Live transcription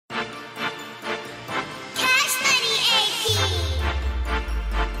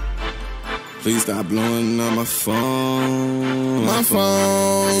Please stop blowing up my phone. My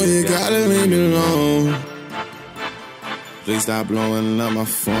phone, you gotta leave me alone. Please stop blowing up my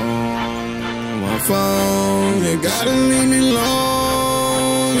phone. My phone, you gotta leave me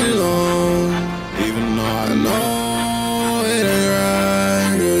alone. Even though I know it ain't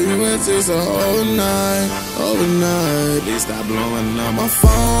right, girl, you went just a overnight. Please stop blowing up my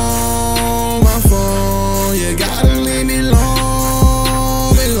phone. My phone, you gotta leave me alone.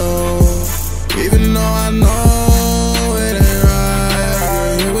 Even though I know it ain't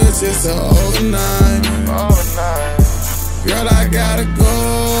right, girl, you was just a overnight. Girl, I gotta go.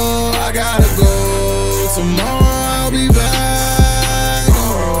 Tomorrow I'll be back.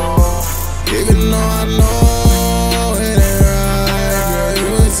 Even though I know it ain't right, girl, you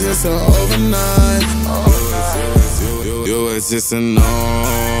was just a overnight. You was just an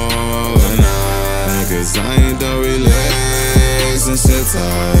overnight, 'cause I ain't the relationship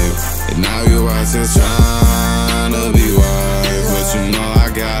type. And now you are just trying to be wise. But you know I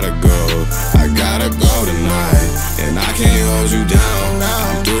gotta go tonight. And I can't hold you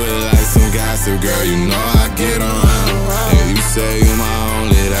down. Do it like some gossip, girl, you know I get around. And you say you my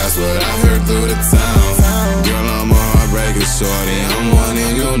only, that's what I heard through the town. Girl, I'm a heartbreaker, shorty, I'm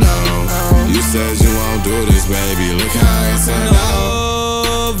wanting you now. You said you won't do this, baby, look how it turned out.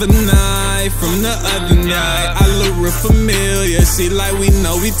 Overnight, from the other night, I look real familiar, she like we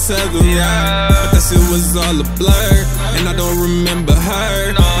know each other right. But that shit was all a blur, and I don't remember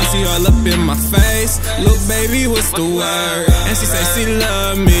her. I see all up in my face, look baby, what's the word? And she said she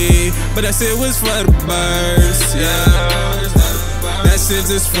love me, but that shit was for the birds, yeah. That shit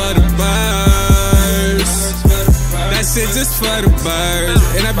just for the birds. That shit just for the birds.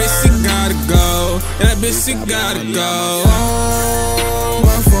 And that bitch, she gotta go. And that bitch, she gotta go.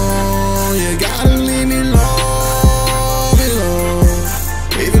 My phone, you gotta leave me alone.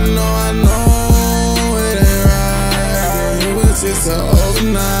 Even though I know it ain't right, girl, it was just an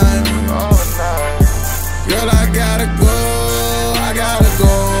overnight. Girl, I gotta go.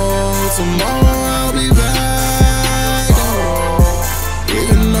 Tomorrow I'll be back.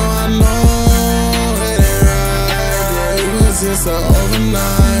 Even though I know it ain't right, girl, it was just an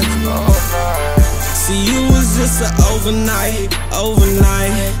overnight. See, you was just an overnight.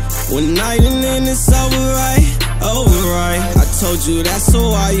 One night and then it's over right. I told you that's so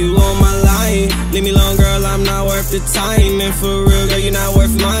why you on my line. Leave me alone, girl, I'm not worth the time. And for real, girl, you're not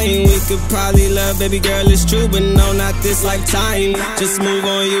worth mine. We could probably love, baby girl, it's true, but no, not this lifetime. Just move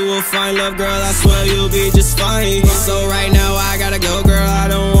on, you will find love, girl, I swear you'll be just fine. So right now I gotta go, girl, I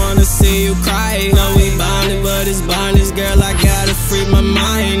don't wanna see you cry. No, we bonded, but it's bondage, girl, I gotta free my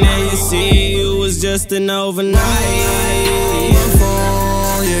mind. And you see, you was just an overnight. My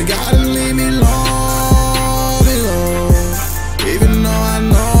phone, you gotta leave me alone. Even though I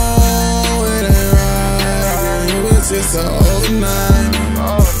know it ain't right, girl, it was just an overnight.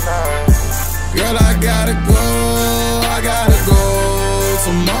 Girl, I gotta go.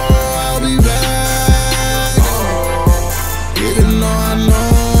 Tomorrow I'll be back. Even though I know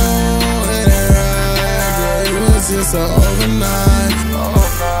it ain't right, girl, it was just an overnight.